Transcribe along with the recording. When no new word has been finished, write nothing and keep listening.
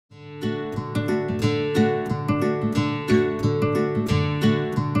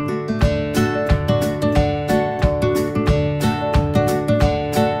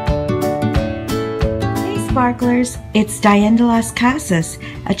Sparklers, it's Dianne de las Casas,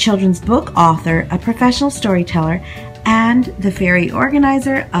 a children's book author, a professional storyteller, and the fairy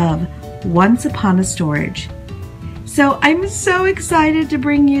organizer of Once Upon a Storage. So I'm so excited to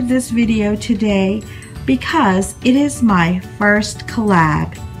bring you this video today because it is my first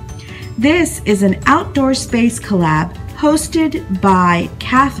collab. This is an outdoor space collab hosted by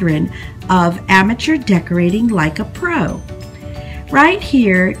Cathryn of Amateur Decorating Like a Pro. Right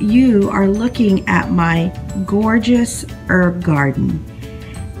here, you are looking at my gorgeous herb garden,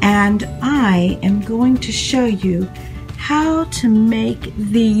 and I am going to show you how to make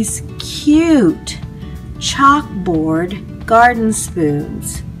these cute chalkboard garden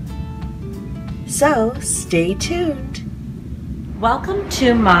spoons. So stay tuned. Welcome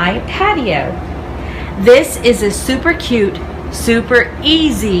to my patio. This is a super cute, super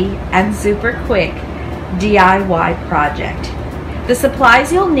easy, and super quick DIY project. The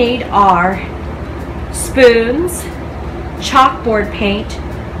supplies you'll need are spoons, chalkboard paint,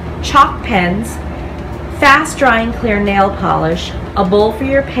 chalk pens, fast drying clear nail polish, a bowl for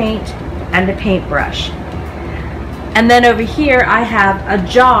your paint, and a paintbrush. And then over here I have a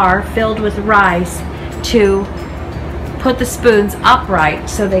jar filled with rice to put the spoons upright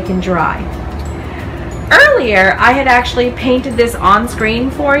so they can dry. Earlier I had actually painted this on screen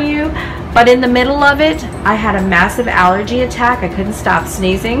for you, but in the middle of it I had a massive allergy attack. I couldn't stop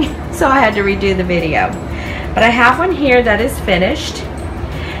sneezing, so I had to redo the video. But I have one here that is finished.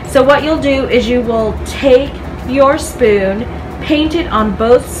 So what you'll do is you will take your spoon, paint it on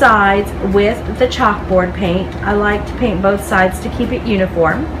both sides with the chalkboard paint. I like to paint both sides to keep it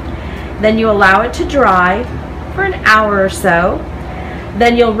uniform. Then you allow it to dry for an hour or so.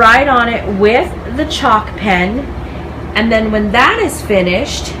 Then you'll write on it with the chalk pen, and then when that is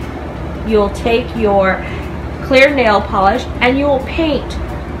finished, you'll take your clear nail polish and you will paint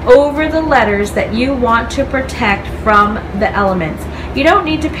over the letters that you want to protect from the elements. You don't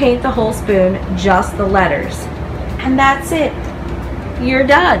need to paint the whole spoon, just the letters. And that's it. You're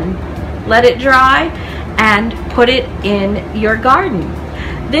done. Let it dry and put it in your garden.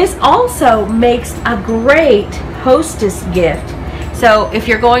 This also makes a great hostess gift. So if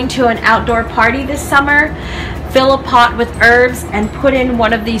you're going to an outdoor party this summer, fill a pot with herbs and put in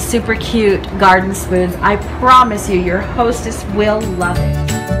one of these super cute garden spoons. I promise you, your hostess will love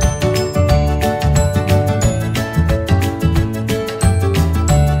it.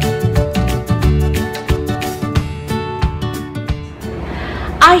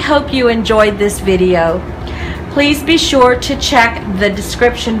 I hope you enjoyed this video. Please be sure to check the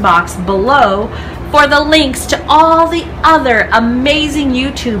description box below for the links to all the other amazing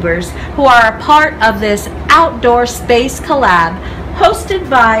YouTubers who are a part of this outdoor space collab hosted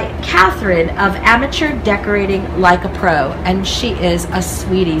by Cathryn of Amateur Decorating Like a Pro, and she is a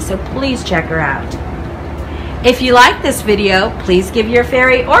sweetie, so please check her out. If you like this video, please give your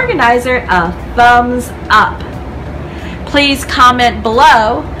fairy organizer a thumbs up. Please comment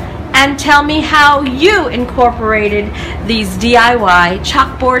below and tell me how you incorporated these DIY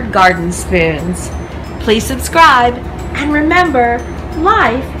chalkboard garden spoons. Please subscribe, and remember,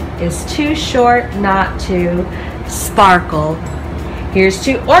 life is too short not to sparkle. Here's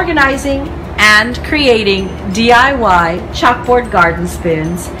to organizing and creating DIY chalkboard garden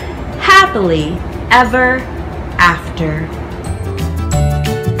spoons happily ever after.